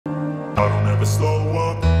I don't ever slow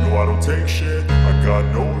up, no I don't take shit. I got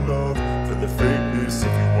no love for the fakeness.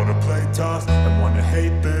 If you wanna play tough and wanna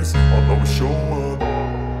hate this, I'll always show up.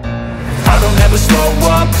 I don't ever slow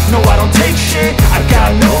up, no I don't take shit. I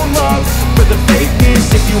got no love for the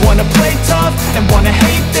fakeness. If you wanna play tough and wanna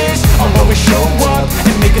hate this, I'll always show up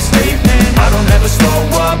and make a statement. I don't ever slow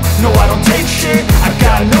up, no I don't take shit. I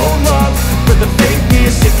got no love for the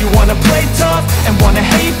fakeness. If you wanna play tough and wanna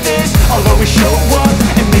hate this, I'll always show up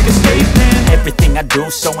and make a statement. Everything I do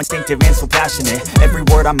so instinctive and so passionate. Every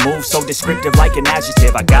word I move so descriptive like an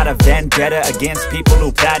adjective. I got a vendetta against people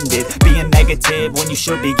who patented being negative when you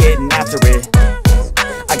should be getting after it.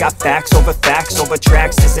 I got facts over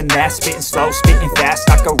tracks, this and that. Spitting slow, spitting fast,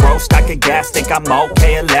 I could roast, I could gas. Think I'm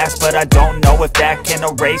okay at last, but I don't know if that can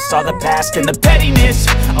erase all the past. And the pettiness,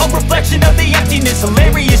 a reflection of the emptiness.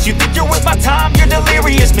 Hilarious, you think you're worth my time, you're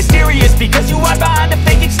delirious. Mysterious, because you hide behind a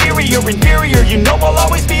fake exterior. Inferior, you know I'll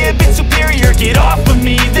always be a bit superior. Get off of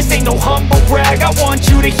me, this ain't no humble brag. I want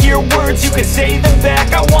you to hear words, you can say them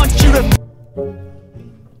back. I want you to...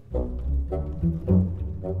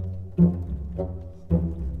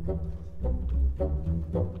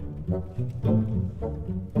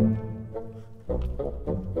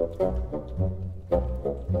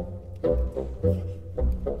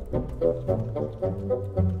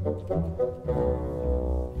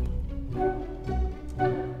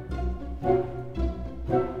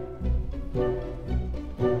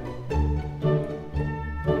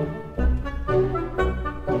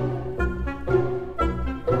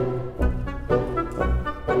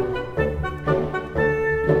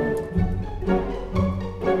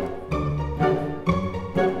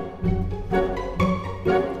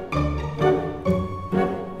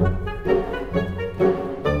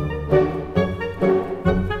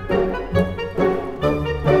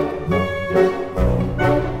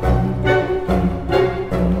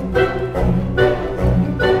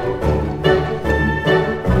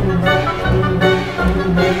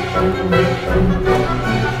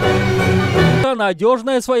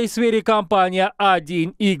 Надежная в своей сфере компания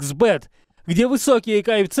 1xBet, где высокие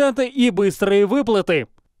коэффициенты и быстрые выплаты.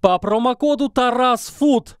 По промокоду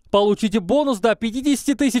TARAZFOOT получите бонус до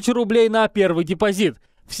 50 тысяч рублей на первый депозит.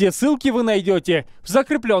 Все ссылки вы найдете в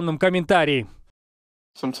закрепленном комментарии.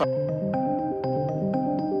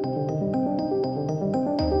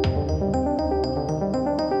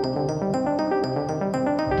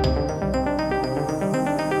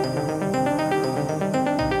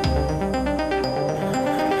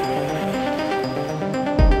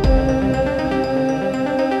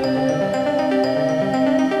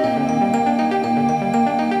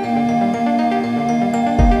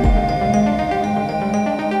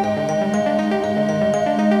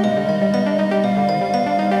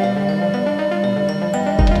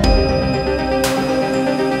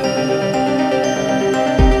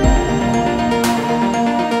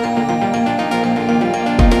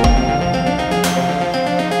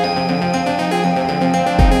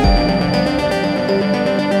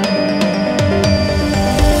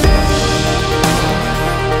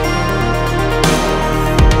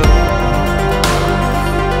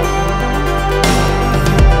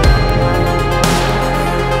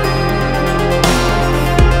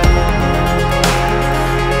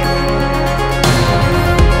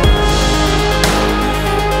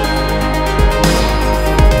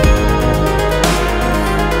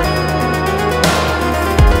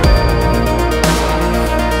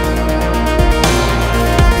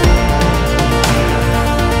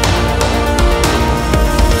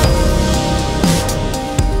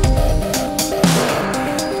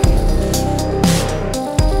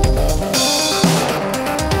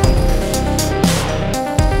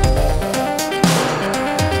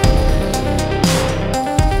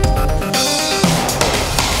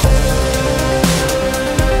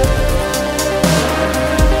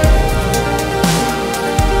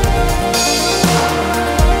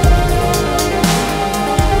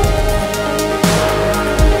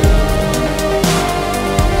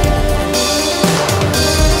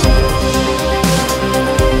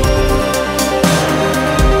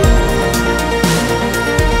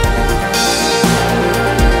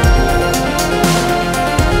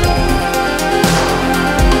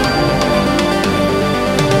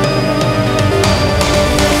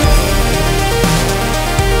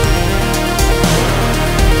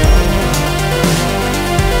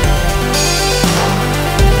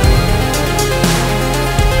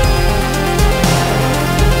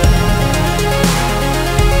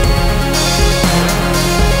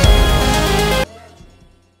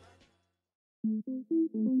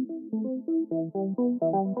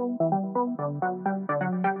 Thank you.